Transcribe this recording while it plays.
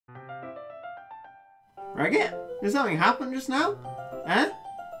Regit? Did something happen just now? Eh?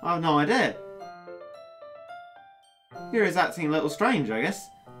 I have no idea. Yuri's acting a little strange, I guess.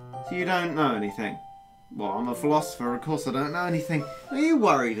 So you don't know anything? Well, I'm a philosopher, of course I don't know anything. Are you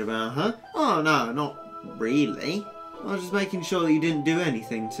worried about her? Oh no, not really. I was just making sure that you didn't do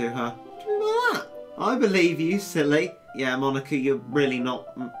anything to her. What do you mean by that? I believe you, silly. Yeah, Monika, you're really not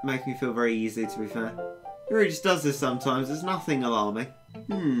making me feel very easy, to be fair. Yuri just does this sometimes, there's nothing alarming.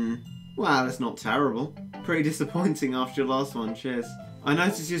 Well, it's not terrible. Pretty disappointing after your last one, cheers. I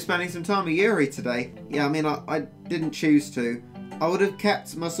noticed you're spending some time with Yuri today. Yeah, I mean, I didn't choose to. I would have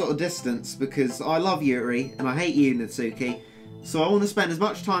kept my sort of distance because I love Yuri and I hate you, Natsuki. So I want to spend as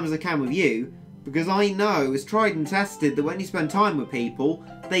much time as I can with you because I know it's tried and tested that when you spend time with people,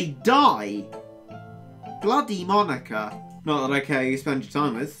 they die. Bloody Monika. Not that I care who you spend your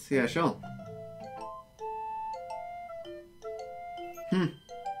time with. Yeah, sure.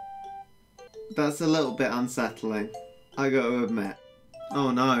 That's a little bit unsettling, I got to admit.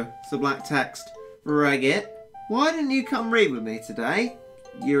 Oh no, it's a black text. Regit, why didn't you come read with me today?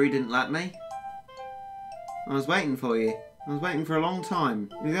 Yuri didn't let me. I was waiting for you. I was waiting for a long time.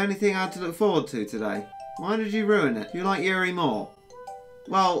 You're the only thing I had to look forward to today. Why did you ruin it? Do you like Yuri more?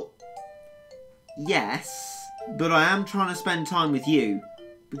 Well, yes, but I am trying to spend time with you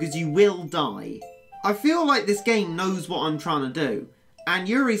because you will die. I feel like this game knows what I'm trying to do. And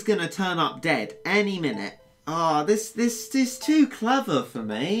Yuri's gonna turn up dead any minute. Ah, this is too clever for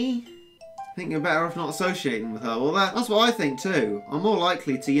me. I think you're better off not associating with her. Well, that's what I think too. I'm more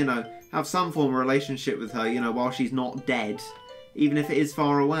likely to, you know, have some form of relationship with her, you know, while she's not dead. Even if it is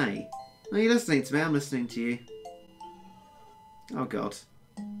far away. Are you listening to me? I'm listening to you. Oh god.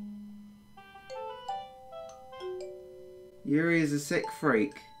 Yuri is a sick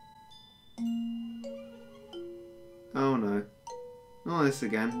freak. Oh no. Not this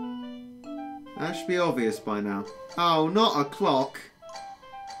again. That should be obvious by now. Oh, not a clock.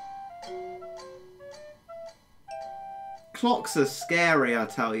 Clocks are scary, I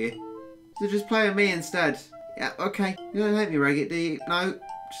tell you. So just play with me instead. Yeah, okay. You don't hate me, Regit, do you? No.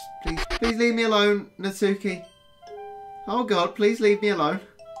 Just please leave me alone, Natsuki. Oh god, please leave me alone.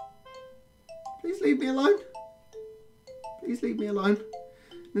 Please leave me alone. Please leave me alone.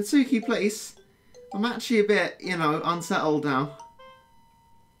 Natsuki, please. I'm actually a bit, you know, unsettled now.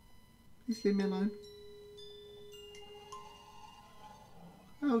 Please leave me alone.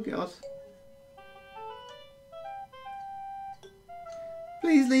 Oh god.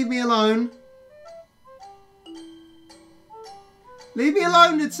 Please leave me alone. Leave me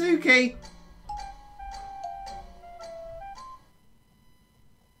alone, Natsuki!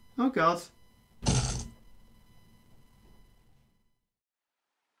 Oh god.